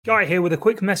Guy here with a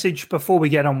quick message before we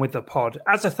get on with the pod.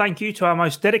 As a thank you to our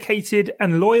most dedicated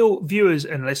and loyal viewers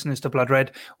and listeners to Blood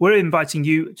Red, we're inviting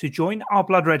you to join our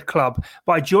Blood Red Club.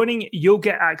 By joining, you'll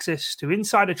get access to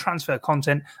insider transfer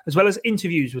content as well as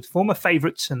interviews with former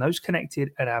favourites and those connected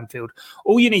at Anfield.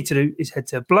 All you need to do is head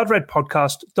to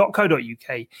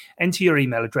bloodredpodcast.co.uk, enter your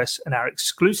email address, and our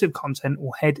exclusive content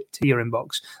will head to your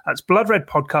inbox. That's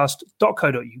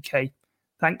bloodredpodcast.co.uk.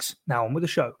 Thanks. Now on with the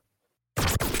show.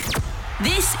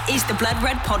 This is the Blood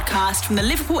Red podcast from the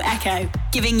Liverpool Echo,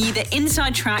 giving you the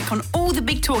inside track on all the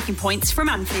big talking points from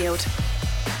Anfield.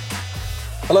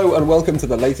 Hello and welcome to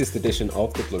the latest edition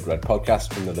of the Blood Red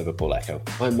podcast from the Liverpool Echo.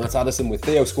 I'm Matt Addison with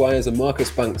Theo Squires and Marcus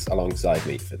Banks alongside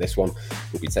me. For this one,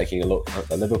 we'll be taking a look at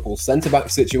the Liverpool centre-back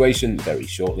situation very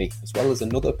shortly, as well as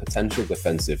another potential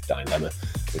defensive dilemma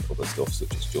with other stuff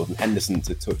such as Jordan Henderson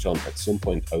to touch on at some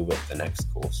point over the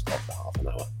next course of the half an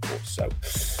hour or so.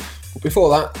 But before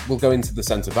that, we'll go into the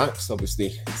centre-backs. Obviously,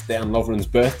 it's Dejan Lovren's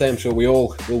birthday. I'm sure we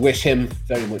all will wish him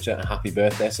very much a happy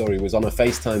birthday. Sorry, he was on a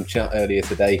FaceTime chat earlier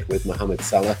today with Mohamed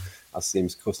Salah, as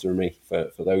seems customary for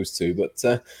those two. But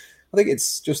I think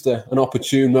it's just an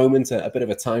opportune moment, a bit of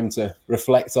a time to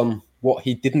reflect on what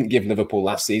he didn't give Liverpool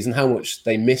last season, how much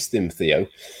they missed him, Theo.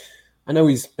 I know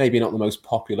he's maybe not the most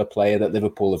popular player that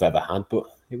Liverpool have ever had, but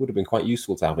it would have been quite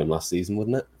useful to have him last season,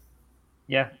 wouldn't it?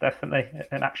 Yeah, definitely.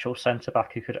 An actual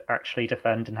centre-back who could actually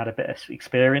defend and had a bit of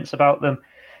experience about them.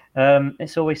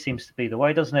 It always seems to be the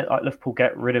way, doesn't it? Like Liverpool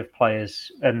get rid of players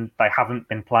and they haven't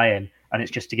been playing, and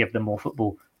it's just to give them more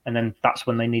football. And then that's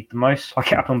when they need the most.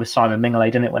 Like it happened with Simon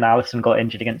Mignolet, didn't it, when Alisson got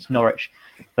injured against Norwich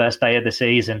first day of the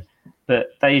season.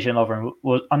 But Dejan Lovren,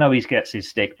 I know he gets his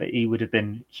stick, but he would have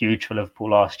been huge for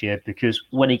Liverpool last year because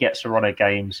when he gets a run of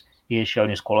games, he has shown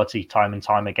his quality time and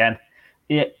time again.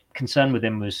 Concern with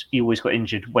him was he always got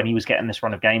injured when he was getting this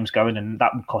run of games going, and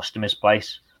that would cost him his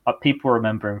place. Like people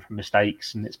remember him from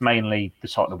mistakes, and it's mainly the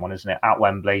Tottenham one, isn't it? At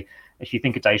Wembley. If you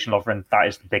think of Dejan Lovren, that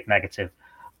is the big negative.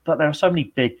 But there are so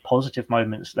many big positive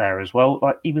moments there as well.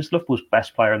 Like he was Liverpool's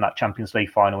best player in that Champions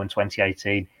League final in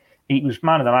 2018. He was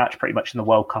man of the match pretty much in the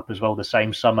World Cup as well the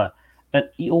same summer. And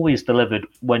he always delivered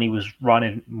when he was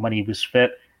running, when he was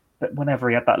fit. But whenever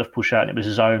he had that Liverpool shirt and it was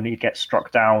his own, he'd get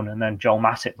struck down, and then Joel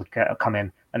Matip would come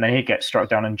in, and then he'd get struck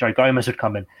down, and Joe Gomez would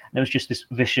come in. And it was just this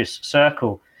vicious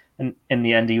circle. And in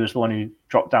the end, he was the one who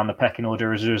dropped down the pecking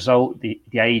order as a result. The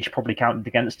age probably counted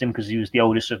against him because he was the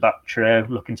oldest of that trio,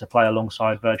 looking to play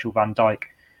alongside Virgil van Dijk.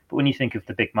 But when you think of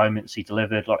the big moments he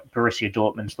delivered, like Borussia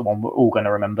Dortmund's the one we're all going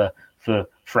to remember for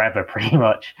forever, pretty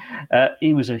much.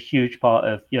 He was a huge part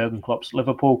of Jurgen Klopp's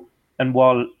Liverpool. And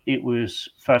while it was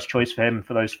first choice for him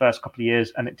for those first couple of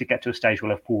years, and it did get to a stage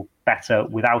where Liverpool better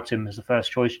without him as the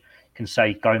first choice, you can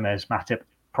say Gomez, Matip,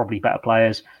 probably better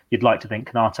players. You'd like to think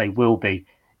Konate will be.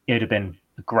 It would have been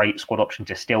a great squad option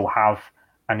to still have,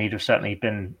 and he'd have certainly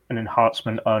been an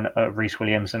enhancement on Reece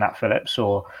Williams and Nat Phillips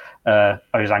or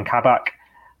Ozan Kabak.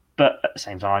 But at the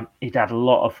same time, he'd had a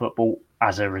lot of football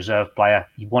as a reserve player.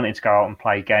 He wanted to go out and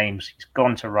play games. He's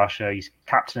gone to Russia. He's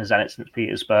captain of Zenit St.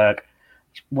 Petersburg.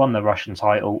 He's won the Russian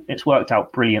title. It's worked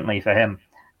out brilliantly for him.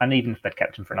 And even if they'd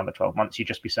kept him for another 12 months, you'd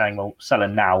just be saying, well, sell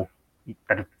him now.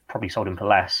 They'd have probably sold him for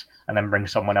less and then bring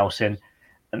someone else in.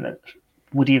 And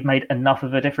would he have made enough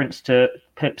of a difference to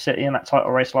Pip City in that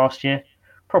title race last year?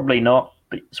 Probably not.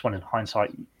 But it's one in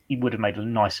hindsight, he would have made a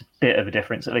nice bit of a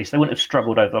difference at least. They wouldn't have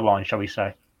struggled over the line, shall we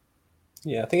say.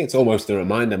 Yeah, I think it's almost a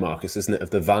reminder, Marcus, isn't it, of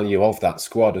the value of that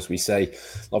squad. As we say,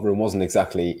 Lovren wasn't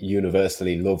exactly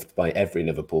universally loved by every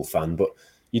Liverpool fan, but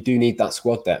you do need that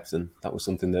squad depth, and that was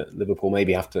something that Liverpool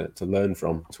maybe have to learn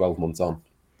from 12 months on.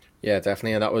 Yeah,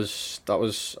 definitely, and that was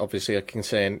obviously a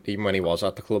concern even when he was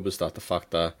at the club, is that the fact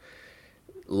that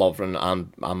Lovren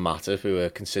and Matip, who were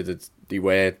considered, they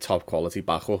were top quality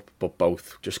backup, but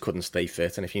both just couldn't stay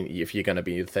fit. And if you're going to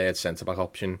be the third centre back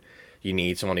option, you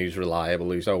need someone who's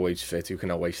reliable, who's always fit, who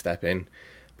can always step in.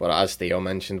 But as Theo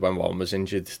mentioned, when one was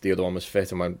injured, the other one was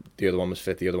fit, and when the other one was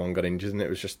fit, the other one got injured, and it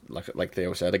was just, like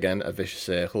Theo said again, a vicious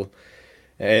circle.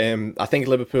 I think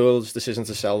Liverpool's decision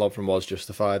to sell Lovren was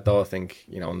justified, though. I think,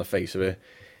 on the face of it,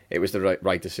 it was the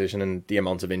right decision, and the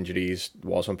amount of injuries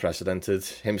was unprecedented.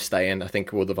 Him staying, I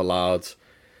think, would have allowed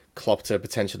Klopp to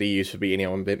potentially use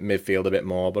Fabinho in midfield a bit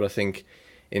more, but I think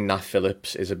in Nat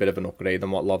Phillips is a bit of an upgrade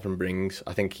than what Lovren brings.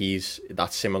 I think he's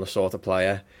that similar sort of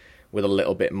player with a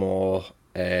little bit more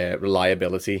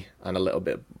reliability and a little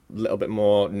bit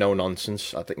more no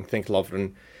nonsense. I think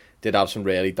Lovren did have some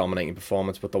really dominating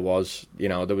performance, but there was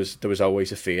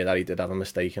always a fear that he did have a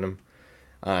mistake in him,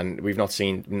 and we've not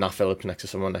seen Nat Phillips next to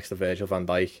someone next to Virgil van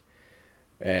Dijk,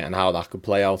 and how that could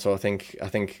play out. So I think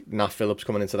Nat Phillips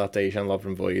coming into that Dejan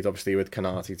Lovren void, obviously with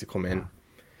Konate to come in,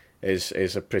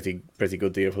 is a pretty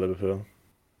good deal for Liverpool.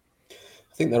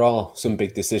 I think there are some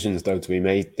big decisions, though, to be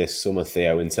made this summer,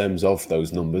 Theo, in terms of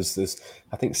those numbers. There's,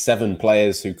 I think, 7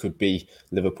 players who could be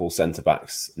Liverpool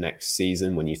centre-backs next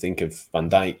season. When you think of Van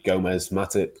Dijk, Gomez,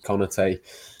 Matip, Konate,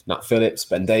 Nat Phillips,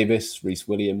 Ben Davies, Reece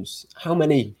Williams, how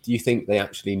many do you think they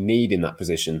actually need in that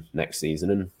position next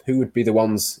season? And who would be the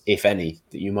ones, if any,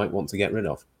 that you might want to get rid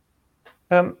of?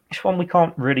 It's one we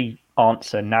can't really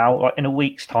answer now. Like in a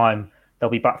week's time, they'll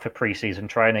be back for pre-season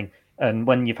training. And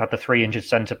when you've had the 3 injured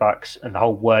centre-backs and the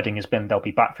whole wording has been they'll be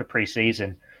back for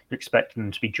pre-season, you're expecting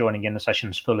them to be joining in the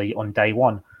sessions fully on day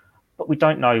one. But we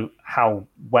don't know how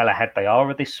well ahead they are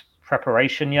with this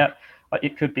preparation yet. Like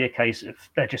it could be a case if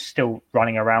they're just still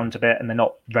running around a bit and they're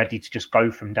not ready to just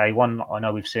go from day one. I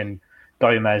know we've seen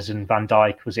Gomez and Van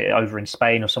Dijk, was it over in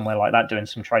Spain or somewhere like that, doing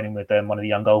some training with one of the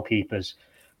young goalkeepers.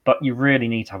 But you really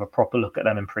need to have a proper look at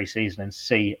them in pre-season and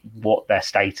see what their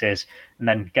state is, and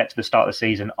then get to the start of the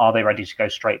season. Are they ready to go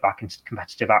straight back into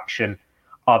competitive action?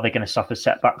 Are they going to suffer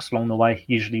setbacks along the way?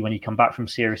 Usually when you come back from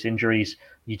serious injuries,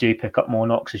 you do pick up more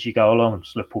knocks as you go along.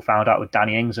 So Liverpool found out with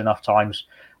Danny Ings enough times.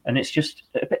 And it's just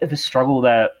a bit of a struggle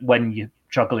there when you're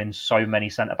juggling so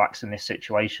many centre-backs in this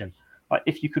situation. Like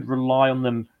if you could rely on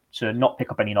them to not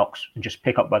pick up any knocks and just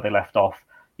pick up where they left off,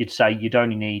 you'd say you'd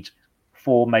only need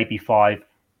 4, maybe 5,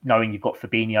 knowing you've got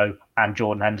Fabinho and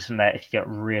Jordan Henderson there if you get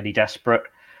really desperate.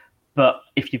 But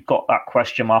if you've got that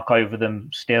question mark over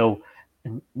them still,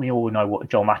 and we all know what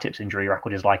Joel Matip's injury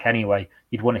record is like anyway,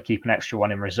 you'd want to keep an extra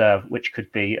one in reserve, which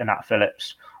could be a Nat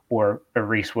Phillips or a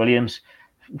Reece Williams.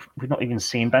 We've not even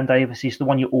seen Ben Davies. He's the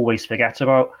one you always forget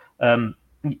about.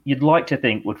 You'd like to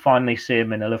think we'd finally see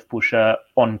him in a Liverpool shirt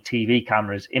on TV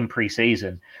cameras in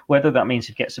pre-season. Whether that means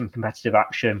he'd get some competitive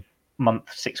action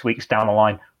month, 6 weeks down the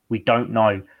line, we don't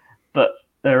know, but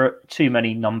there are too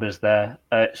many numbers there.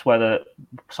 It's whether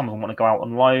some of them want to go out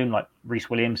on loan, like Reece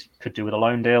Williams could do with a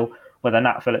loan deal. Whether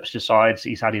Nat Phillips decides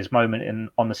he's had his moment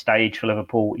on the stage for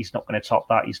Liverpool, he's not going to top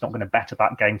that. He's not going to better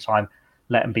that game time.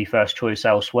 Let him be first choice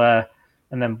elsewhere.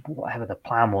 And then whatever the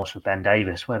plan was for Ben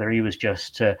Davies, whether he was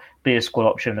just to be a squad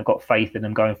option that got faith in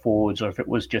him going forwards, or if it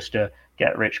was just a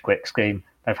get rich quick scheme.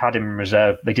 They've had him in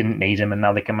reserve. They didn't need him, and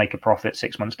now they can make a profit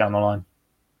 6 months down the line.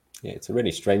 Yeah, it's a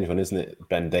really strange one, isn't it,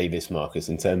 Ben Davies, Marcus,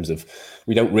 in terms of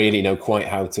we don't really know quite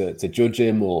how to judge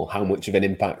him or how much of an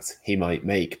impact he might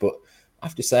make. But I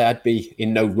have to say, I'd be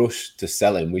in no rush to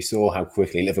sell him. We saw how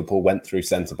quickly Liverpool went through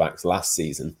centre-backs last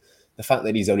season. The fact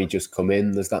that he's only just come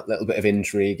in, there's that little bit of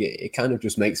intrigue. It kind of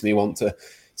just makes me want to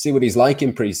see what he's like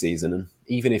in pre-season. And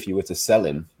even if you were to sell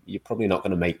him, you're probably not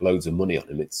going to make loads of money on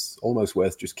him. It's almost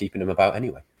worth just keeping him about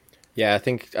anyway. Yeah, I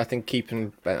think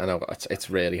keeping. I know it's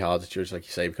really hard to judge, like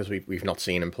you say, because we've not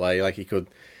seen him play. Like he could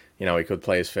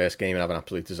play his first game and have an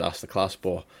absolute disaster class.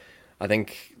 But I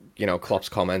think Klopp's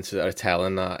comments are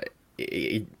telling that.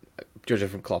 Judging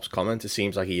from Klopp's comment, it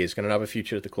seems like he is going to have a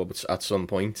future at the club at some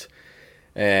point.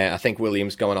 I think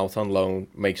Williams going out on loan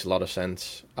makes a lot of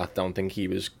sense. I don't think he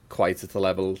was quite at the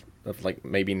level of like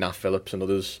maybe Nat Phillips and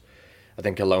others. I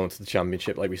think a loan to the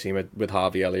Championship, like we've seen with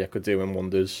Harvey Elliott, could do him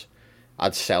wonders.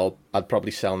 I'd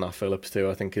probably sell Nat Phillips too.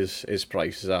 I think his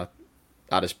price is at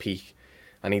his peak,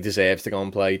 and he deserves to go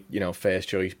and play, be a first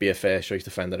choice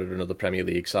defender at another Premier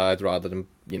League side rather than,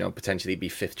 potentially be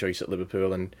 5th choice at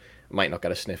Liverpool and might not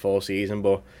get a sniff all season.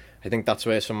 But I think that's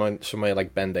where somewhere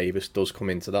like Ben Davies does come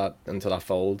into that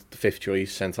fold, the 5th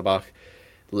choice centre back,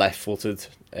 left footed,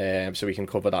 so we can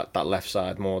cover that left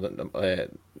side more than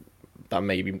that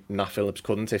maybe Nat Phillips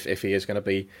couldn't if he is going to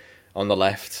be on the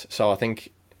left. So I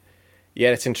think.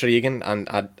 Yeah, it's intriguing, and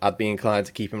I'd be inclined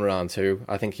to keep him around too.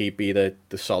 I think he'd be the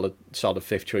solid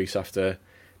 5th choice after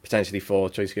potentially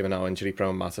 4th choice, given how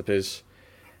injury-prone Matip is,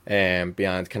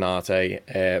 behind Konate,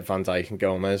 Van Dijk and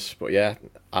Gomez. But yeah,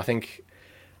 I think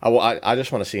I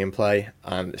just want to see him play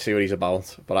and see what he's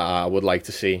about. But I would like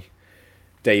to see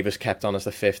Davies kept on as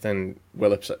the 5th and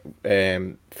Williams,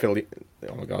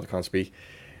 oh my God, I can't speak.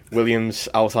 Williams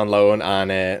out on loan,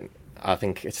 and I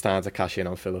think it's time to cash in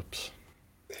on Phillips.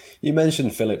 You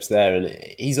mentioned Phillips there, and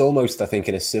he's almost, I think,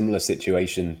 in a similar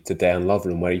situation to Dejan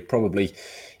Lovren, where he probably,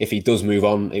 if he does move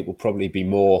on, it will probably be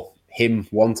more him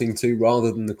wanting to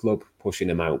rather than the club pushing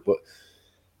him out. But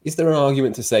is there an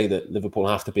argument to say that Liverpool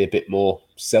have to be a bit more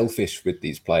selfish with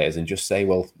these players and just say,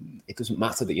 well, it doesn't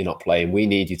matter that you're not playing, we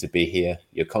need you to be here,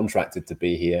 you're contracted to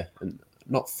be here, and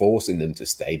not forcing them to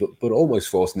stay, but almost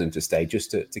forcing them to stay just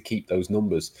to keep those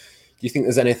numbers? Do you think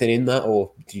there's anything in that, or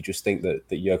do you just think that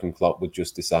Jurgen Klopp would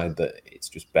just decide that it's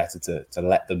just better to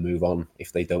let them move on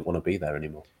if they don't want to be there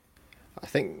anymore? I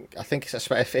think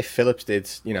if Phillips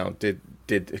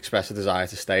did express a desire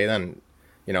to stay, then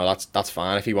you know, that's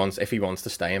fine. If he wants to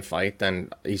stay and fight, then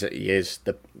he is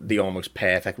the almost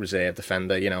perfect reserve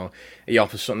defender. You know, he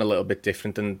offers something a little bit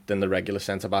different than the regular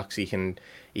centre backs. He can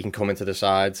come into the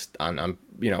sides, and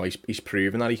you know, he's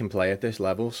proven that he can play at this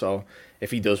level. So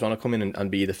if he does want to come in and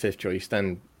be the fifth choice,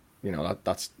 then, you know,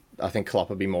 that's I think Klopp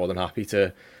would be more than happy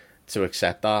to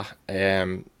accept that.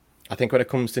 I think when it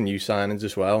comes to new signings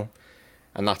as well,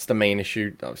 and that's the main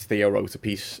issue. Theo wrote a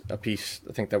piece I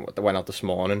think that went out this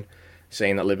morning,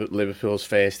 saying that Liverpool's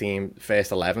first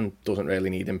 11 doesn't really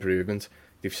need improvement.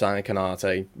 They've signed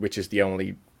Konate, which is the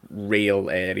only real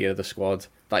area of the squad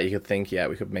that you could think, yeah,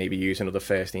 we could maybe use another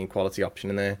first team quality option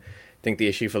in there. I think the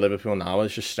issue for Liverpool now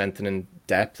is just strengthening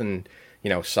depth and, you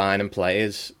know, signing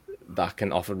players that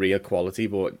can offer real quality,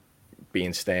 but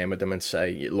being stern with them and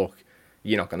say, look,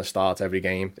 you're not going to start every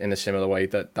game, in a similar way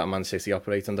that Man City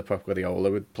operate under Pep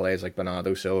Guardiola with players like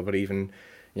Bernardo Silva, even,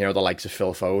 you know, the likes of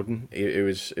Phil Foden, who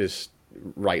is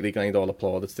rightly gained all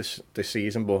applaudits this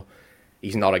season, but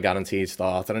he's not a guaranteed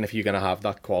starter. And if you're going to have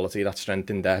that quality, that strength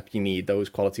in depth, you need those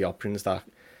quality options that,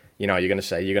 you know, you're going to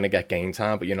say you're going to get game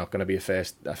time, but you're not going to be a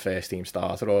first team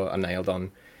starter or a nailed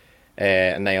on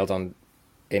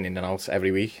in and out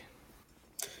every week.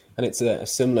 And it's a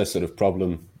similar sort of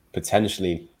problem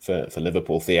potentially for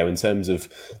Liverpool, Theo, in terms of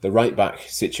the right back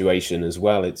situation as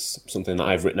well. It's something that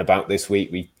I've written about this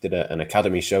week. We did an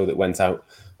academy show that went out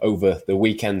over the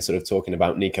weekend, sort of talking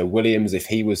about Nico Williams. If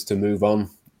he was to move on,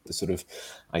 the sort of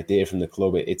idea from the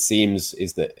club, it seems,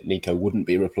 is that Nico wouldn't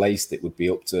be replaced. It would be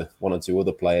up to one or two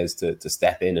other players to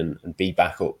step in and be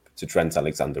back up to Trent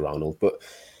Alexander-Arnold. But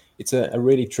it's a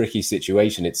really tricky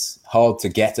situation. It's hard to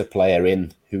get a player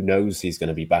in who knows he's going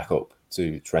to be back up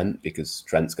to Trent, because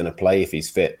Trent's going to play if he's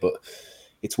fit. But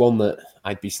it's one that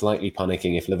I'd be slightly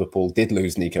panicking if Liverpool did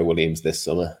lose Nico Williams this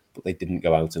summer, but they didn't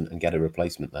go out and get a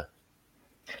replacement there.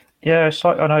 Yeah, so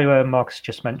I know Marcus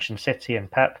just mentioned City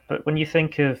and Pep, but when you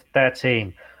think of their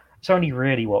team, it's only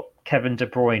really Kevin De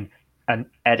Bruyne and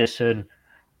Ederson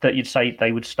that you'd say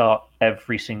they would start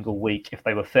every single week if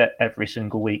they were fit every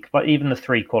single week. But even the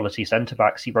three quality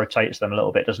centre-backs, he rotates them a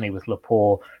little bit, doesn't he, with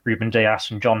Laporte, Ruben Dias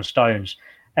and John Stones.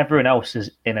 Everyone else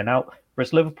is in and out,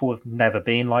 whereas Liverpool have never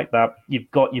been like that. You've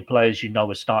got your players you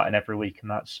know are starting every week, and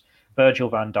that's Virgil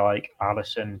van Dijk,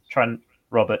 Alisson, Trent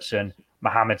Robertson,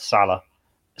 Mohamed Salah,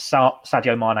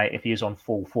 Sadio Mane if he is on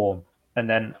full form. And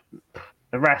then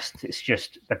the rest, it's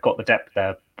just they've got the depth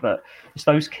there. But it's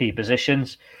those key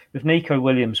positions. With Nico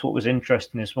Williams, what was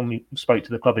interesting is when we spoke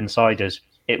to the club insiders,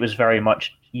 it was very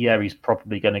much, yeah, he's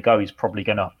probably going to go. He's probably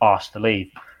going to ask to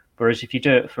leave. Whereas if you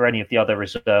do it for any of the other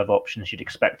reserve options, you'd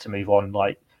expect to move on,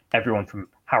 like everyone from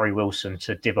Harry Wilson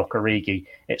to Divock Origi.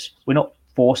 We're not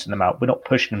forcing them out. We're not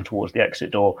pushing them towards the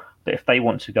exit door. But if they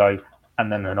want to go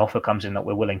and then an offer comes in that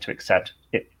we're willing to accept,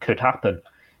 it could happen.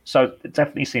 So it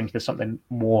definitely seems there's something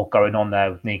more going on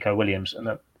there with Nico Williams, and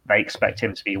that they expect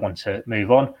him to be one to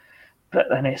move on. But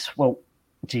then it's, well,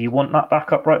 do you want that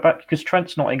backup right back? Because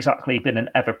Trent's not exactly been an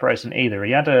ever-present either.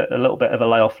 He had a little bit of a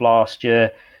layoff last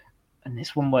year. And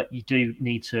this one where you do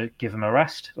need to give him a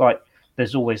rest. Like,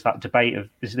 there's always that debate of,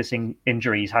 is this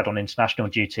injury he's had on international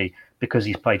duty because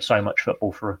he's played so much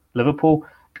football for Liverpool,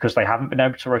 because they haven't been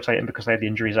able to rotate him because they had the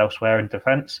injuries elsewhere in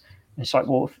defence? And it's like,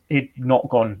 well, if he'd not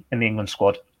gone in the England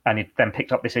squad and he'd then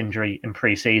picked up this injury in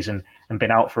pre-season and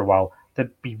been out for a while, they'd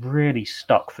be really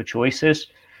stuck for choices.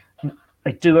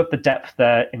 They do have the depth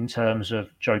there in terms of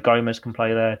Joe Gomez can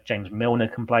play there, James Milner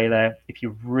can play there. If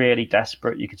you're really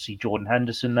desperate, you could see Jordan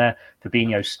Henderson there.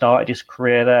 Fabinho started his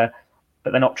career there, but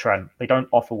they're not Trent. They don't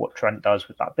offer what Trent does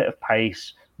with that bit of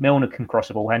pace. Milner can cross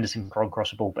the ball, Henderson can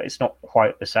cross the ball, but it's not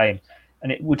quite the same.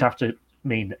 And it would have to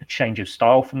mean a change of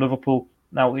style from Liverpool.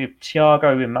 Now, with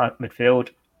Thiago in midfield,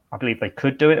 I believe they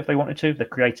could do it if they wanted to. The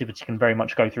creativity can very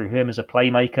much go through him as a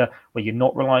playmaker, where you're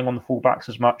not relying on the fullbacks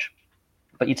as much.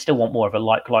 But you'd still want more of a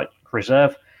like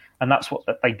reserve. And that's what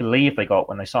they believe they got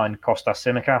when they signed Kostas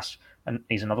Tsimikas. And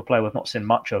he's another player we've not seen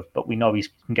much of, but we know he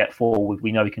can get forward.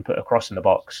 We know he can put a cross in the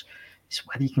box. It's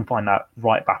whether you can find that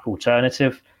right back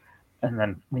alternative. And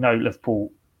then we know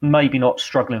Liverpool maybe not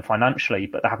struggling financially,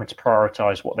 but they're having to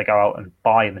prioritise what they go out and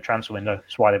buy in the transfer window.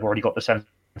 That's why they've already got the centre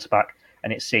back.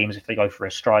 And it seems if they go for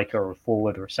a striker or a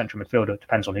forward or a central midfielder, it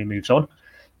depends on who moves on.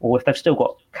 Or if they've still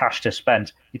got cash to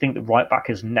spend, you think the right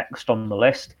back is next on the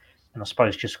list. And I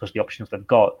suppose just because the options they've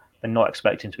got, they're not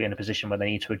expecting to be in a position where they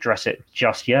need to address it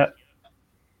just yet.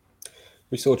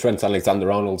 We saw Trent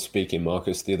Alexander-Arnold speaking,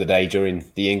 Marcus, the other day during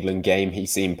the England game. He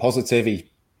seemed positive. He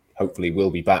hopefully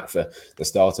will be back for the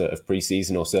start of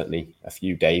pre-season, or certainly a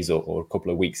few days or a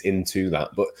couple of weeks into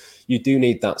that. But you do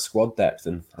need that squad depth.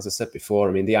 And as I said before,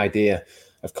 I mean, the idea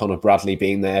of Conor Bradley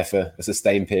being there for a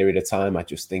sustained period of time, I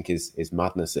just think is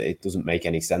madness. It doesn't make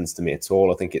any sense to me at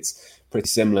all. I think it's pretty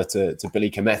similar to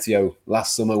Billy Koumetio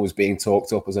last summer was being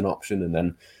talked up as an option, and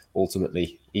then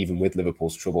ultimately, even with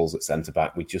Liverpool's troubles at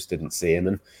centre-back, we just didn't see him.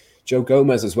 And Joe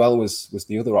Gomez as well was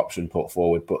the other option put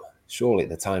forward, but surely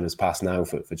the time has passed now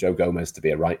for Joe Gomez to be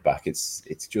a right-back.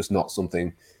 It's just not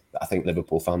something that I think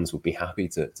Liverpool fans would be happy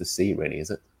to see, really,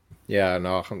 is it? Yeah,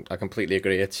 no, I completely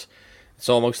agree. It's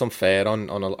almost unfair on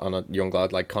a young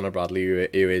lad like Conor Bradley,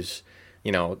 who is,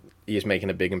 you know, he is making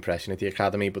a big impression at the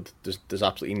academy, but there's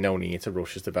absolutely no need to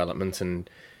rush his development and,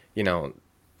 you know,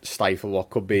 stifle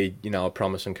what could be, you know, a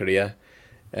promising career.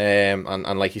 And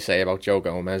like you say about Joe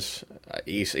Gomez,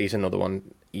 he's another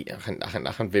one.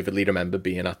 I can vividly remember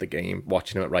being at the game,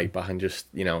 watching him at right back, and just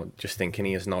thinking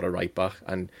he is not a right back.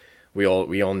 And we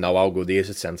all know how good he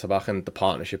is at centre back, and the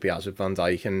partnership he has with Van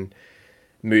Dijk and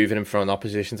moving him from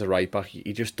opposition to right back,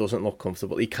 he just doesn't look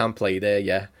comfortable. He can play there,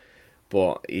 yeah,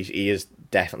 but he is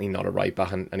definitely not a right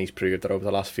back, and he's proved that over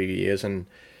the last few years. And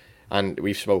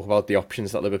we've spoke about the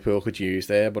options that Liverpool could use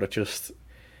there, but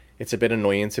it's a bit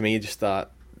annoying to me just that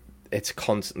it's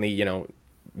constantly, you know,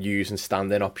 using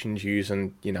standing options,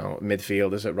 using, you know,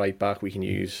 midfielders at right back. We can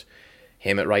use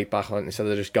him at right back instead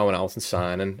of just going out and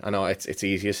signing. I know it's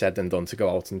easier said than done to go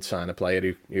out and sign a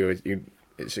player who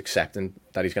is accepting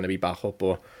that he's going to be back up,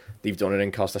 but they've done it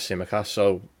in Costa Tsimikas,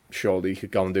 so surely you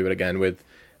could go and do it again with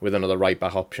another right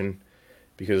back option,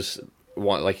 because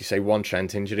like you say, one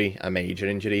Trent injury, a major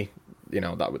injury, you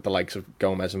know, that with the likes of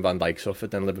Gomez and Van Dijk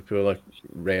suffered, then Liverpool are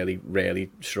really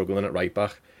struggling at right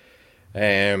back.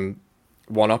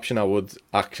 One option I would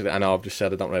actually, I know I've just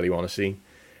said I don't really want to see,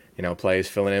 you know, players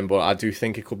filling in, but I do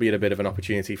think it could be a bit of an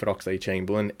opportunity for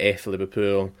Oxlade-Chamberlain if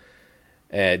Liverpool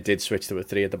did switch to a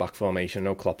 3 at the back formation.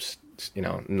 No, Klopp's, you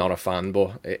know, not a fan,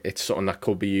 but it's something that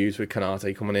could be used with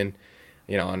Konate coming in,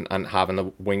 you know, and having the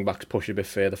wing backs push a bit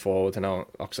further forward. And now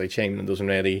Oxlade-Chamberlain doesn't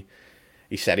really,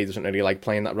 he said he doesn't really like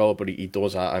playing that role, but he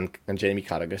does that. And Jamie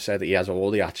Carragher said that he has all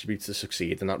the attributes to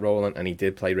succeed in that role, and he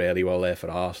did play really well there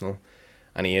for Arsenal.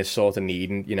 And he is sort of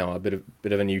needing, you know, a bit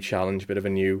of a new challenge, a bit of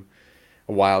a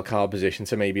wild card position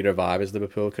to maybe revive his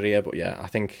Liverpool career. But yeah, I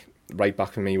think right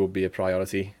back for me would be a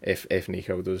priority if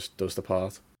Nico does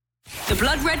depart. The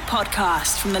Blood Red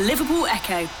Podcast from the Liverpool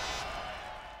Echo.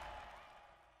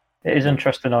 It is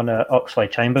interesting on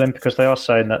Oxlade-Chamberlain, because they are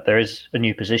saying that there is a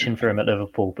new position for him at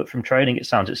Liverpool, but from training it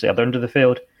sounds it's the other end of the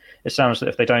field. It sounds that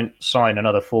if they don't sign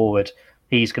another forward,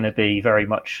 he's going to be very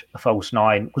much a false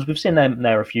nine, because we've seen them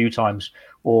there a few times,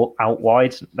 or out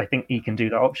wide. They think he can do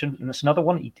that option. And it's another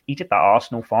one. He did that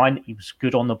Arsenal fine. He was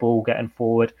good on the ball, getting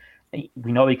forward.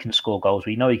 We know he can score goals.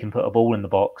 We know he can put a ball in the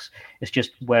box. It's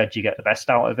just, where do you get the best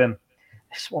out of him?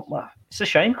 It's a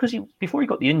shame, because before he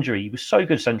got the injury, he was so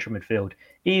good central midfield.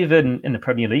 Even in the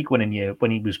Premier League winning year,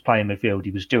 when he was playing midfield,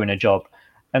 he was doing a job.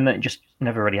 And then it just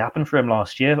never really happened for him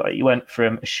last year. Like, he went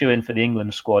from a shoo-in for the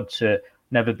England squad to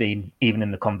never been even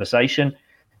in the conversation.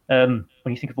 When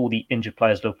you think of all the injured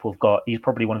players Liverpool have got, he's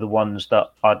probably one of the ones that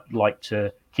I'd like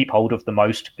to keep hold of the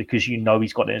most, because you know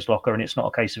he's got it in his locker, and it's not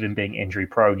a case of him being injury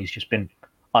prone. He's just been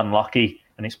unlucky,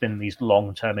 and it's been these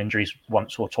long-term injuries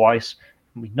once or twice.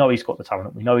 We know he's got the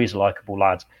talent. We know he's a likeable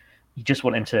lad. You just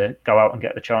want him to go out and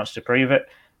get the chance to prove it.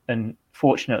 And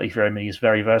fortunately for him, he's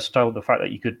very versatile. The fact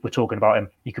that we're talking about him,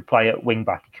 he could play at wing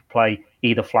back, he could play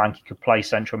either flank, he could play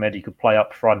central mid, he could play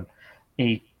up front.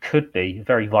 He could be a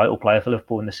very vital player for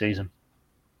Liverpool in the season.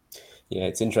 Yeah,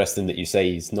 it's interesting that you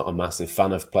say he's not a massive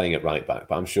fan of playing at right back,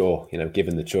 but I'm sure, you know,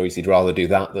 given the choice, he'd rather do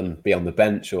that than be on the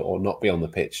bench or not be on the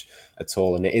pitch at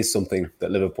all. And it is something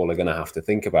that Liverpool are going to have to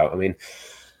think about. I mean,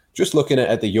 just looking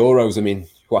at the Euros, I mean,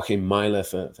 Joachim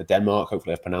Mæhle for Denmark,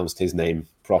 hopefully I've pronounced his name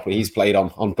properly. He's played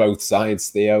on both sides,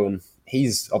 Theo, and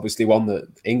he's obviously one that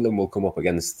England will come up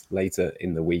against later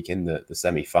in the week in the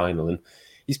semi-final. And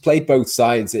he's played both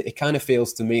sides. It kind of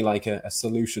feels to me like a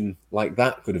solution like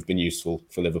that could have been useful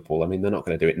for Liverpool. I mean, they're not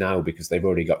going to do it now because they've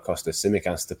already got Costa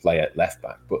Tsimikas to play at left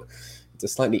back, but it's a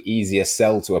slightly easier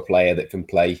sell to a player that can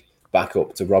play back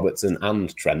up to Robertson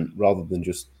and Trent rather than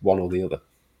just one or the other.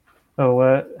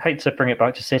 Oh, hate to bring it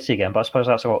back to City again, but I suppose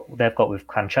that's what they've got with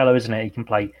Cancelo, isn't it? He can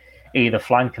play either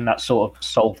flank, and that sort of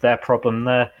solved their problem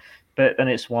there. But then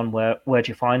it's one where do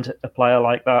you find a player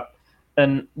like that?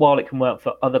 And while it can work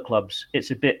for other clubs,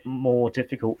 it's a bit more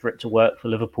difficult for it to work for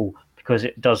Liverpool, because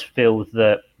it does feel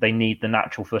that they need the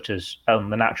natural footers on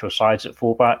the natural sides at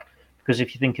fullback. Because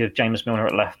if you think of James Milner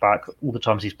at left back, all the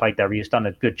times he's played there, he has done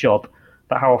a good job.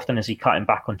 But how often is he cutting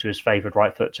back onto his favoured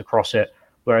right foot to cross it?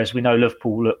 Whereas we know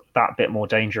Liverpool look that bit more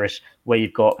dangerous, where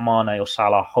you've got Mane or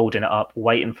Salah holding it up,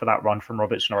 waiting for that run from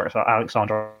Robertson or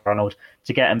Alexander-Arnold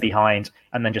to get him behind,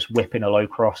 and then just whipping a low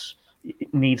cross.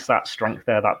 It needs that strength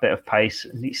there, that bit of pace.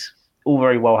 And it's all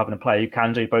very well having a player who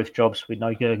can do both jobs. We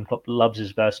know Jurgen Klopp loves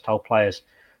his versatile players.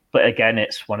 But again,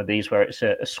 it's one of these where it's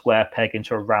a square peg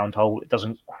into a round hole. It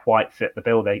doesn't quite fit the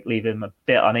bill. They leave him a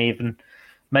bit uneven.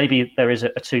 Maybe there is a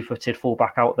two-footed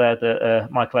fullback out there that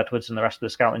Michael Edwards and the rest of the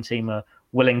scouting team are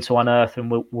willing to unearth, and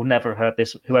we'll never have heard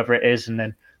this, whoever it is. And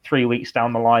then 3 weeks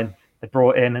down the line, they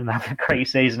brought in and have a great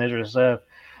season as a reserve.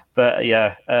 But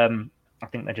yeah, I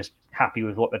think they're just happy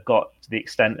with what they've got, to the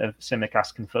extent of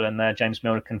Tsimikas can fill in there, James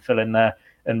Milner can fill in there,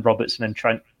 and Robertson and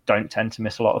Trent don't tend to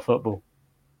miss a lot of football.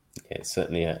 Yeah, it's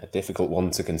certainly a difficult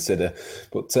one to consider.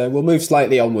 But we'll move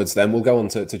slightly onwards then. We'll go on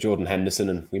to Jordan Henderson,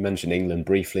 and we mentioned England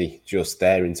briefly just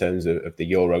there in terms of the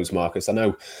Euros, Marcus. I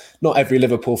know not every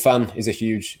Liverpool fan is a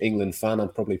huge England fan.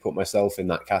 I'd probably put myself in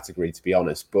that category, to be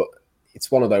honest. But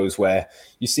it's one of those where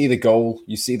you see the goal,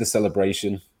 you see the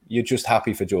celebration, you're just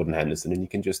happy for Jordan Henderson, and you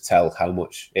can just tell how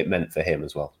much it meant for him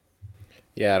as well.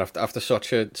 Yeah, after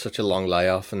such a long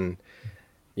layoff, and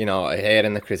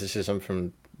hearing the criticism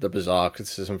from the bizarre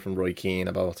criticism from Roy Keane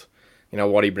about,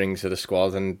 what he brings to the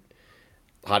squad, and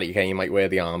Harry Kane might wear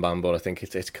the armband, but I think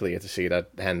it's clear to see that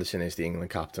Henderson is the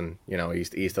England captain.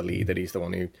 He's the leader. He's the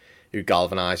one who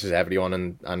galvanises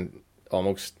everyone, and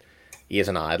almost he is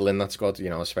an idol in that squad.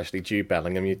 Especially Jude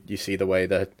Bellingham. You see the way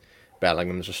that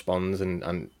Bellingham responds,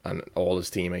 and all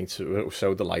his teammates were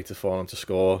so delighted for him to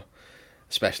score,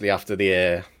 especially after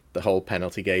the whole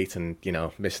penalty gate and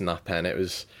missing that pen. It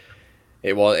was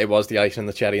the icing on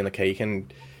the cherry on the cake,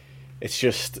 and it's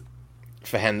just,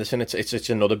 for Henderson, it's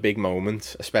another big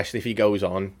moment, especially if he goes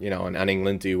on, and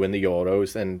England do win the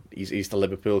Euros. Then he's the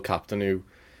Liverpool captain who,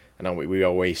 we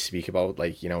always speak about,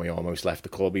 he almost left the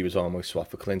club, he was almost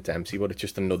swapped for Clint Dempsey, but it's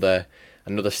just another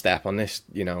step on this,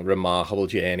 remarkable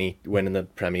journey, winning the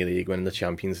Premier League, winning the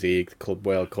Champions League, the Club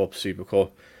World Cup, Super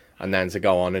Cup, and then to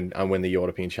go on and win the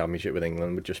European Championship with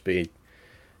England would just be,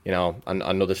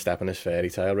 another step in this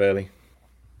fairy tale, really.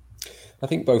 I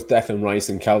think both Declan Rice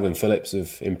and Calvin Phillips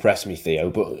have impressed me,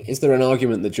 Theo, but is there an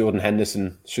argument that Jordan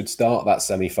Henderson should start that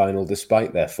semi-final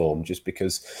despite their form, just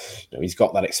because he's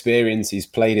got that experience, he's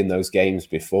played in those games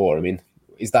before? I mean,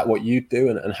 is that what you'd do,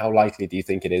 and how likely do you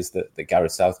think it is that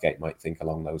Gareth Southgate might think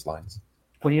along those lines?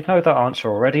 Well, you know that answer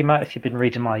already, Matt, if you've been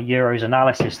reading my Euros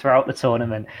analysis throughout the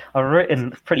tournament. I've written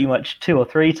pretty much 2 or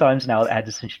 3 times now that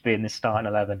Henderson should be in this starting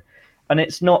 11. And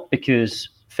it's not because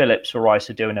Phillips or Rice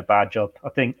are doing a bad job. I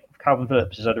think Calvin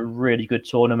Phillips has had a really good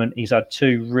tournament. He's had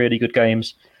 2 really good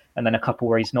games, and then a couple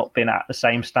where he's not been at the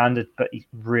same standard, but he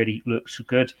really looks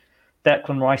good.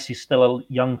 Declan Rice is still a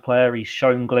young player. He's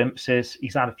shown glimpses.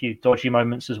 He's had a few dodgy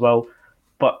moments as well,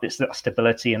 but it's that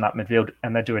stability in that midfield,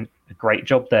 and they're doing a great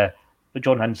job there. But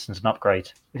Jordan Henderson's an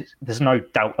upgrade. There's no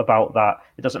doubt about that.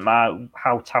 It doesn't matter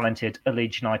how talented a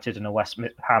Leeds United and a West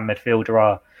Ham midfielder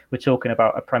are. We're talking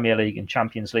about a Premier League and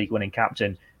Champions League winning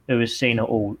captain who has seen it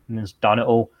all and has done it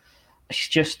all. He's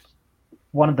just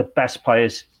one of the best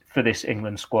players for this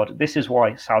England squad. This is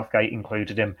why Southgate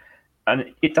included him.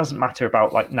 And it doesn't matter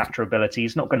about natural ability.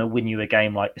 He's not going to win you a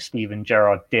game like Steven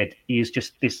Gerrard did. He is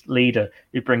just this leader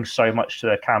who brings so much to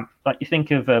their camp. You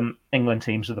think of England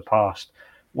teams of the past,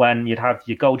 when you'd have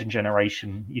your golden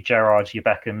generation, your Gerrards, your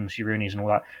Beckhams, your Rooneys and all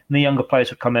that. And the younger players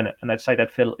would come in and they'd say they'd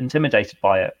feel intimidated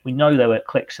by it. We know there were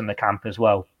cliques in the camp as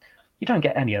well. You don't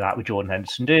get any of that with Jordan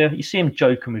Henderson, do you? You see him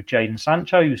joking with Jadon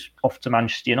Sancho, who's off to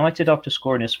Manchester United after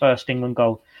scoring his first England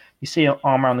goal. You see an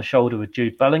arm around the shoulder with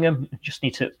Jude Bellingham. You just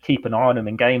need to keep an eye on him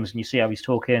in games, and you see how he's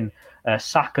talking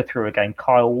Saka through a game,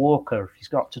 Kyle Walker, if he's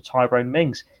got to Tyrone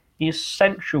Mings. He is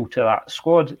central to that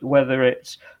squad, whether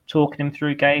it's talking him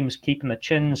through games, keeping the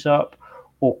chins up,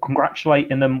 or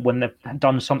congratulating them when they've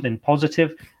done something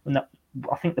positive. And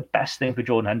I think the best thing for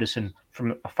Jordan Henderson,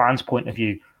 from a fan's point of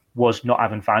view, was not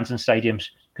having fans in stadiums,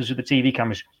 because with the TV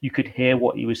cameras, you could hear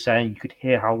what he was saying, you could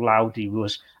hear how loud he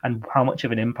was and how much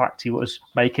of an impact he was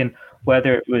making,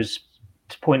 whether it was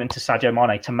pointing to Sadio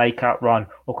Mane to make that run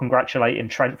or congratulating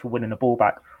Trent for winning the ball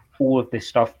back, all of this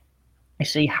stuff. You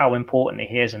see how important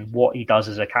he is and what he does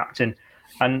as a captain.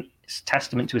 And it's a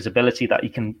testament to his ability that he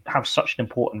can have such an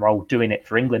important role doing it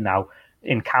for England now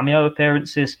in cameo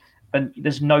appearances. And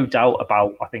there's no doubt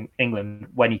about, I think, England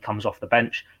when he comes off the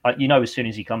bench. As soon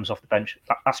as he comes off the bench,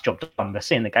 that's job done. They're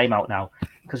seeing the game out now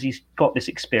because he's got this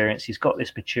experience, he's got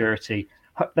this maturity.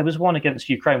 There was one against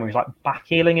Ukraine where he's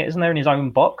back-heeling it, isn't there, in his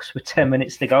own box with 10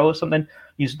 minutes to go or something.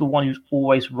 He's the one who's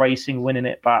always racing, winning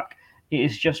it back. It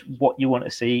is just what you want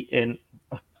to see in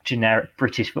generic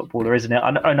British footballer, isn't it?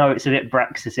 I know it's a bit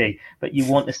Brexity, but you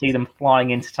want to see them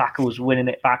flying into tackles, winning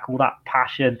it back, all that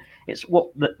passion. It's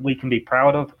what that we can be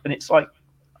proud of. And it's like,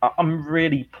 I'm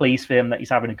really pleased for him that he's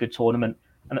having a good tournament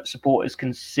and that supporters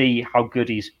can see how good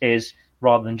he is,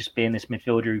 rather than just being this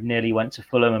midfielder who nearly went to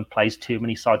Fulham and plays too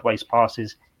many sideways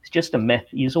passes. It's just a myth.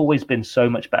 He's always been so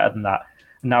much better than that.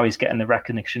 And now he's getting the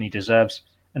recognition he deserves.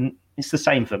 And it's the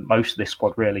same for most of this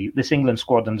squad, really. This England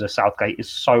squad under Southgate is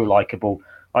so likeable.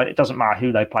 Like, it doesn't matter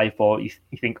who they play for. You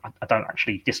think, I don't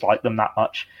actually dislike them that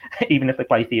much. Even if they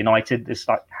play for United, this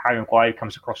like Harry Maguire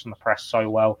comes across in the press so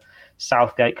well.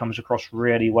 Southgate comes across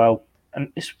really well.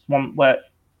 And it's one where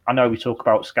I know we talk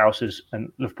about Scousers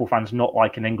and Liverpool fans not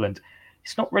liking England.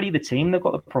 It's not really the team they've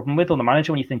got the problem with or the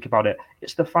manager when you think about it.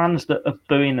 It's the fans that are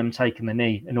booing them taking the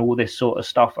knee and all this sort of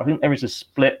stuff. I think there is a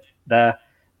split there,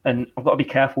 and I've got to be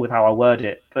careful with how I word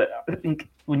it. But I think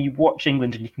when you watch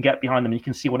England and you can get behind them, you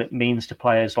can see what it means to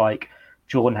players like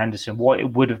Jordan Henderson, what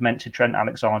it would have meant to Trent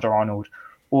Alexander-Arnold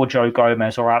or Joe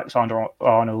Gomez or Alex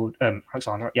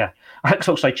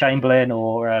Oxlade-Chamberlain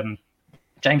or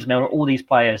James Milner. All these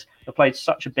players have played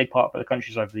such a big part for the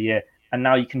countries over the year. And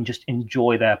now you can just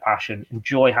enjoy their passion,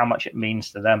 enjoy how much it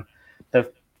means to them. They've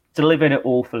delivered it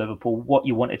all for Liverpool, what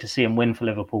you wanted to see them win for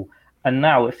Liverpool. And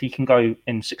now if he can go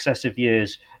in successive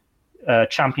years,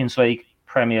 Champions League,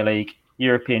 Premier League,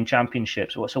 European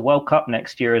Championships, what's a World Cup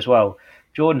next year as well,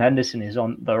 Jordan Henderson is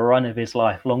on the run of his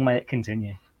life. Long may it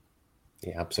continue.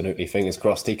 Yeah, absolutely. Fingers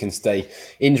crossed he can stay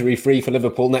injury-free for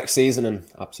Liverpool next season and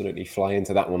absolutely fly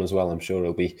into that one as well. I'm sure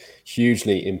it'll be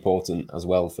hugely important as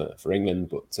well for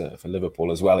England, but for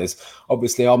Liverpool as well is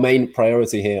obviously our main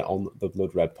priority here on the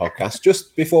Blood Red podcast.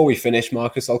 Just before we finish,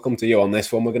 Marcus, I'll come to you on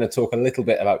this one. We're going to talk a little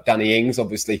bit about Danny Ings,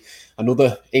 obviously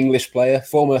another English player,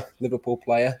 former Liverpool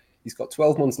player. He's got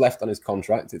 12 months left on his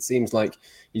contract. It seems like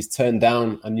he's turned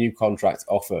down a new contract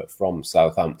offer from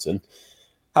Southampton.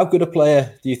 How good a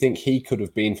player do you think he could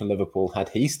have been for Liverpool had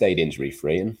he stayed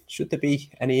injury-free? And should there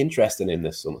be any interest in him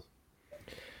this summer?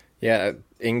 Yeah,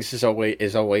 Ings is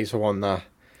always one that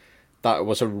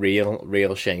was a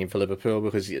real shame for Liverpool,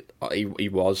 because he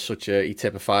was he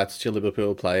typified such a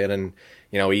Liverpool player, and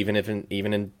you know, even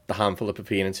in the handful of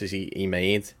appearances he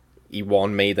made, he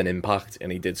made an impact, and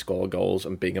he did score goals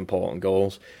and big important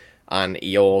goals. And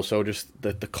he also just,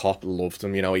 the Kop loved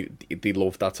him, you know, he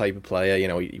loved that type of player, you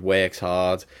know, he works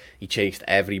hard, he chased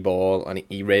every ball, and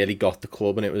he really got the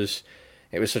club, and it was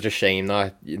such a shame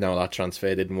that, you know, that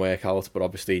transfer didn't work out, but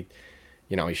obviously,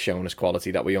 you know, he's shown his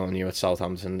quality that we all knew at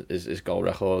Southampton. His goal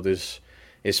record is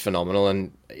phenomenal,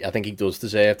 and I think he does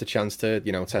deserve the chance to,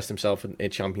 you know, test himself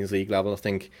at Champions League level. I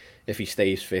think if he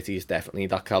stays fit, he's definitely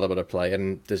that calibre of player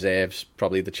and deserves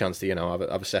probably the chance to, you know, have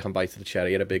a second bite of the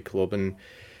cherry at a big club and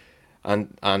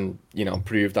you know,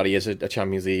 prove that he is a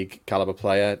Champions League calibre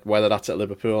player. Whether that's at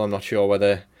Liverpool, I'm not sure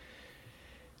whether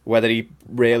he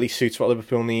really suits what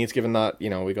Liverpool needs, given that, you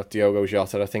know, we got Diogo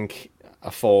Jota. I think a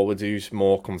forward who's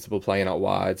more comfortable playing out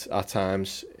wide at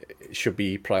times should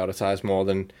be prioritised more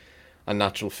than a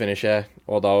natural finisher.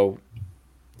 Although,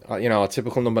 you know, a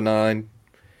typical number 9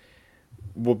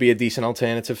 would be a decent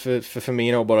alternative for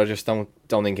Firmino, but I just don't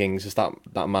think Ings is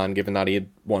that man, given that he'd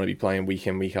want to be playing week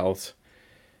in, week out.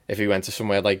 If he went to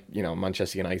somewhere like, you know,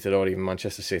 Manchester United or even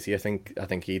Manchester City, I think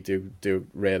he'd do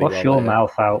really well. Wash your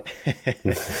mouth out.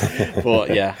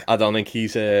 But yeah, I don't think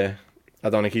he's the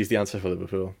answer for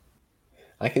Liverpool.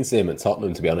 I can see him at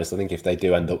Tottenham, to be honest. I think if they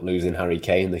do end up losing Harry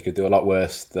Kane, they could do a lot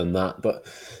worse than that. But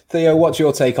Theo, what's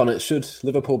your take on it? Should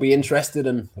Liverpool be interested?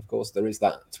 And of course, there is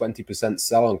that 20%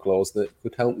 sell-on clause that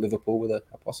could help Liverpool with a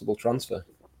possible transfer.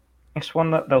 It's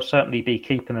one that they'll certainly be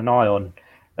keeping an eye on.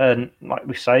 And like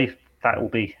we say, that will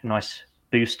be a nice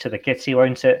boost to the kitty,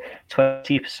 won't it?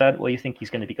 20%, well, you think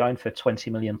he's going to be going for 20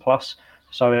 million plus.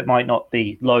 So it might not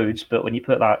be loads, but when you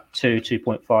put that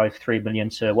 2.5, 3 million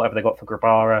to whatever they got for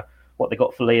Grabara, what they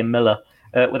got for Liam Miller,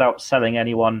 without selling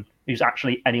anyone who's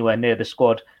actually anywhere near the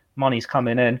squad, money's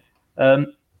coming in.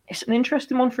 It's an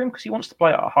interesting one for him because he wants to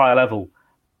play at a higher level.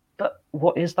 But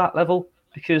what is that level?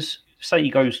 Because say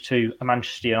he goes to a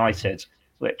Manchester United,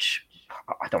 which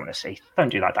I don't want to see. Don't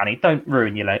do that, Danny. Don't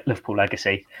ruin your Liverpool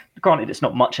legacy. Granted, it's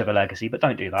not much of a legacy, but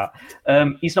don't do that.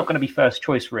 He's not going to be first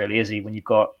choice, really, is he? When you've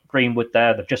got Greenwood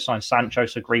there, they've just signed Sancho,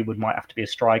 so Greenwood might have to be a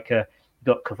striker.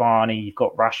 You've got Cavani, you've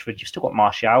got Rashford, you've still got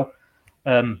Martial.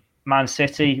 Man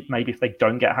City, maybe if they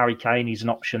don't get Harry Kane, he's an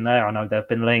option there. I know they've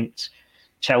been linked.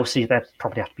 Chelsea, they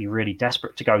probably have to be really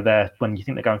desperate to go there when you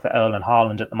think they're going for Erling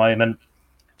Haaland at the moment.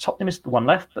 Tottenham is the one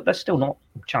left, but they're still not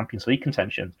Champions League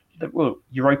contention. The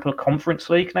Europa Conference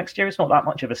League next year is not that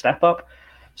much of a step up.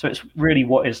 So it's really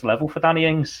what is level for Danny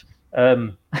Ings.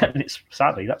 And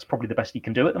sadly, that's probably the best he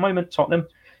can do at the moment, Tottenham.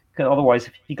 Otherwise,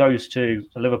 if he goes to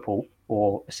Liverpool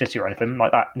or a City or anything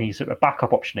like that, and he's a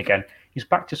backup option again, he's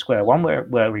back to square one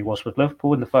where he was with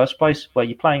Liverpool in the first place, where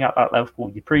you're playing at that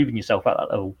level, you're proving yourself at that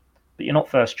level, but you're not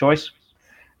first choice.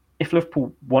 If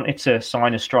Liverpool wanted to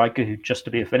sign a striker who just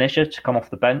to be a finisher, to come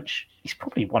off the bench, he's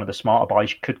probably one of the smarter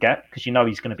buys you could get, because you know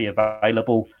he's going to be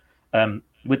available.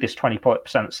 With this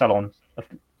 20% sell-on,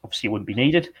 obviously it wouldn't be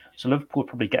needed. So Liverpool would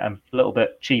probably get him a little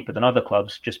bit cheaper than other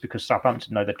clubs, just because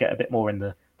Southampton know they'd get a bit more in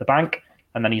the bank.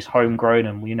 And then he's homegrown,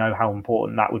 and we know how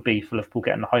important that would be for Liverpool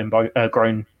getting the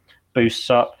homegrown boosts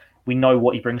up. We know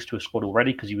what he brings to a squad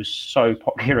already, because he was so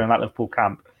popular in that Liverpool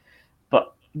camp.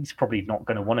 But he's probably not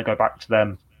going to want to go back to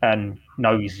them, and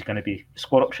knows he's going to be a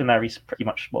squad option there. He's pretty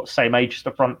much same age as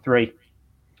the front three.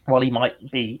 While he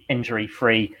might be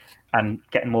injury-free and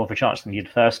getting more of a chance than he did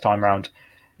first time round,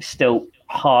 it's still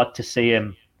hard to see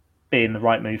him being the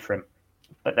right move for him.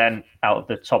 But then out of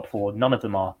the top four, none of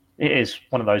them are. It is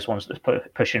one of those ones that's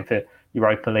pushing for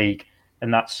Europa League,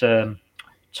 and that's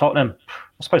Tottenham.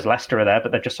 I suppose Leicester are there,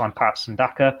 but they've just signed Patson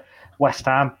Daka. West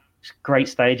Ham, it's a great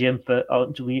stadium, but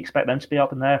do we expect them to be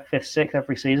up in there 5th, 6th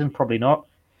every season? Probably not.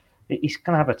 He's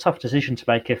going to have a tough decision to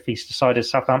make if he's decided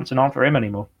Southampton aren't for him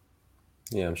anymore.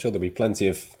 Yeah, I'm sure there'll be plenty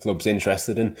of clubs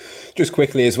interested. And just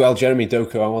quickly as well, Jeremy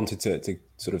Doku, I wanted to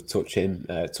sort of touch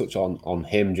on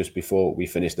him just before we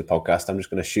finish the podcast. I'm just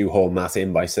going to shoehorn that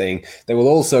in by saying there will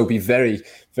also be very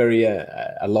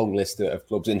a long list of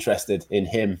clubs interested in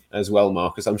him as well,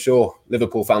 Marcus. I'm sure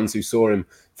Liverpool fans who saw him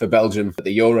for Belgium at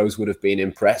the Euros would have been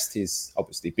impressed. He's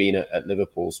obviously been at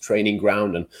Liverpool's training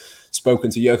ground and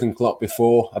spoken to Jurgen Klopp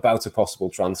before about a possible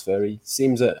transfer. He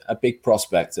seems a big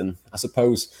prospect, and I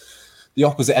suppose the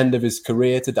opposite end of his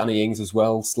career to Danny Ings as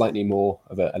well, slightly more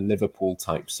of a Liverpool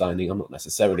type signing. I'm not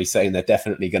necessarily saying they're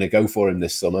definitely going to go for him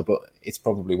this summer, but it's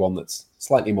probably one that's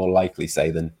slightly more likely, say,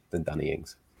 than Danny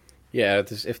Ings. Yeah,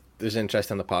 if there's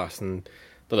interest in the past, and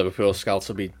the Liverpool scouts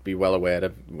will be well aware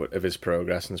of his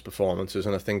progress and his performances,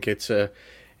 and I think it's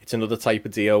another type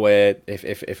of deal where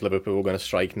if Liverpool were going to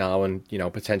strike now and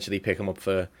potentially pick him up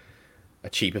for a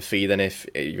cheaper fee than if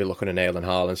you're looking at an Erling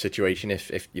Haaland situation,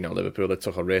 if Liverpool had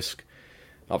took a risk.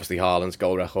 Obviously, Haaland's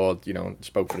goal record,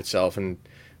 spoke for itself,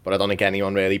 but I don't think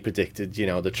anyone really predicted,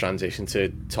 the transition to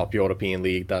top European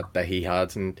league that he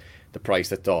had, and the price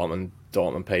that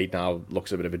Dortmund paid now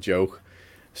looks a bit of a joke.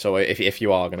 So if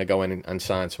you are going to go in and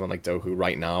sign someone like Doku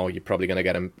right now, you're probably going to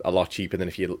get him a lot cheaper than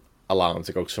if you allow him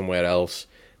to go somewhere else.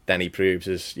 Then he proves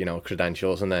his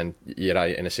credentials, and then you're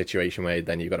in a situation where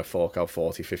then you've got to fork out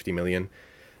 40-50 million.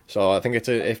 So I think it's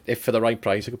if for the right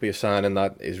price, it could be a signing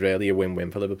that is really a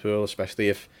win-win for Liverpool, especially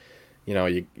if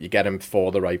you get him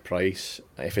for the right price.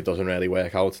 If it doesn't really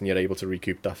work out and you're able to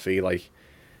recoup that fee, like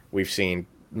we've seen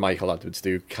Michael Edwards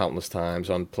do countless times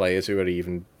on players who are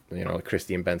even like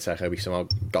Christian Benteke, we somehow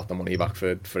got the money back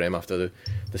for him after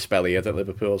the spell he had at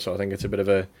Liverpool. So I think it's a bit of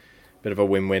a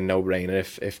win-win,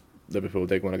 no-brainer if Liverpool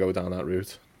did want to go down that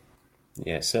route.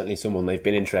 Yeah, certainly someone they've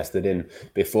been interested in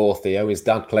before, Theo. His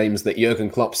dad claims that Jurgen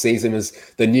Klopp sees him as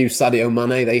the new Sadio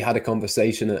Mane. They had a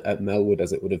conversation at Melwood,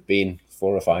 as it would have been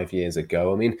 4 or 5 years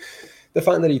ago. I mean, the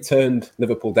fact that he turned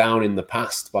Liverpool down in the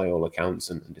past, by all accounts,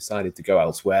 and decided to go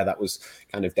elsewhere, that was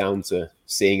kind of down to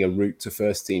seeing a route to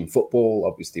first-team football.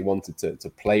 Obviously wanted to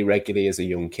play regularly as a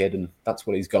young kid, and that's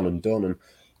what he's gone and done. And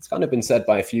it's kind of been said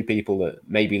by a few people that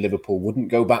maybe Liverpool wouldn't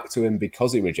go back to him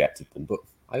because he rejected them, but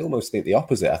I almost think the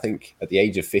opposite. I think at the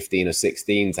age of 15 or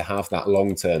 16, to have that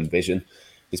long-term vision,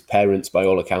 his parents, by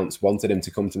all accounts, wanted him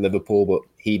to come to Liverpool, but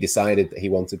he decided that he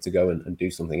wanted to go and do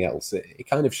something else. It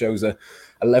kind of shows a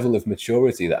level of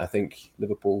maturity that I think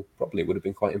Liverpool probably would have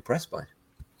been quite impressed by.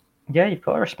 Yeah, you've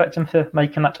got to respect him for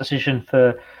making that decision.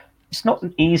 It's not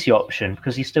an easy option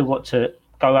because he's still got to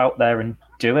go out there and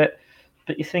do it.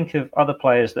 But you think of other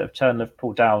players that have turned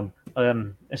Liverpool down.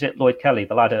 Is it Lloyd Kelly,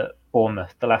 the lad at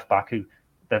Bournemouth, the left-back, who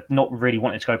they've not really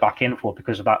wanted to go back in for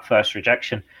because of that first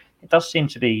rejection? It does seem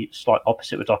to be slight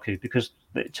opposite with Doku, because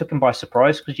it took him by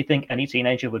surprise, because you think any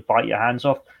teenager would bite your hands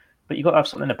off, but you've got to have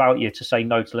something about you to say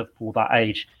no to Liverpool that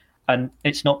age. And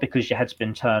it's not because your head's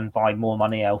been turned by more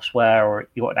money elsewhere or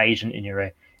you've got an agent in your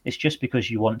ear. It's just because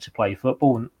you want to play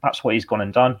football, and that's what he's gone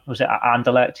and done. Was it at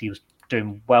Anderlecht? He was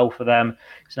doing well for them.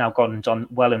 He's now gone and done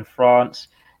well in France.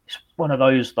 It's one of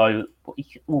those, though,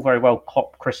 all very well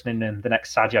Klopp christening him the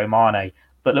next Sadio Mane,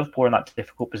 but Liverpool are in that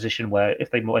difficult position where if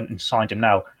they went and signed him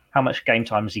now, how much game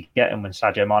time is he getting when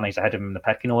Sadio Mane's ahead of him in the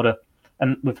pecking order?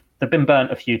 And they've been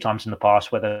burnt a few times in the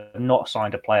past where they've not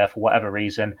signed a player for whatever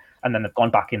reason, and then they've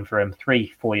gone back in for him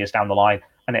 3-4 years down the line,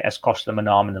 and it has cost them an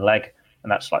arm and a leg.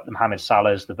 And that's like the Mohamed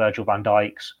Salahs, the Virgil van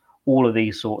Dijks, all of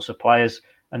these sorts of players,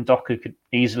 and Doku could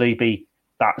easily be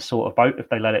that sort of boat if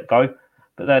they let it go.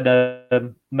 But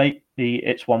then maybe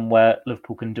it's one where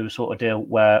Liverpool can do a sort of deal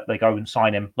where they go and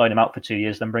sign him, loan him out for 2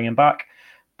 years, then bring him back.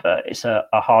 But it's a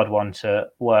hard one to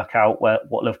work out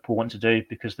what Liverpool want to do,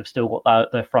 because they've still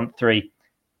got their front three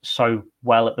so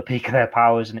well at the peak of their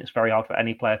powers, and it's very hard for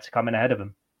any player to come in ahead of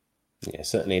them. Yeah,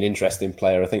 certainly an interesting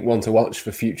player. I think one to watch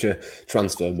for future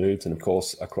transfer moves. And of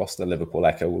course, across the Liverpool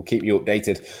Echo, we'll keep you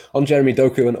updated on Jeremy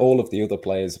Doku and all of the other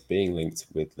players being linked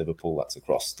with Liverpool. That's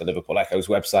across the Liverpool Echo's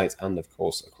website and, of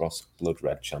course, across Blood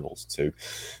Red channels too.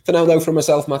 For now, though, from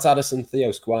myself, Matt Addison,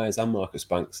 Theo Squires and Marcus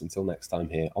Banks, until next time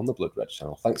here on the Blood Red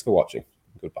channel, thanks for watching.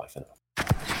 Goodbye for now.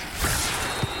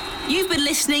 You've been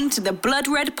listening to the Blood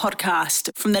Red podcast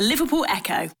from the Liverpool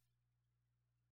Echo.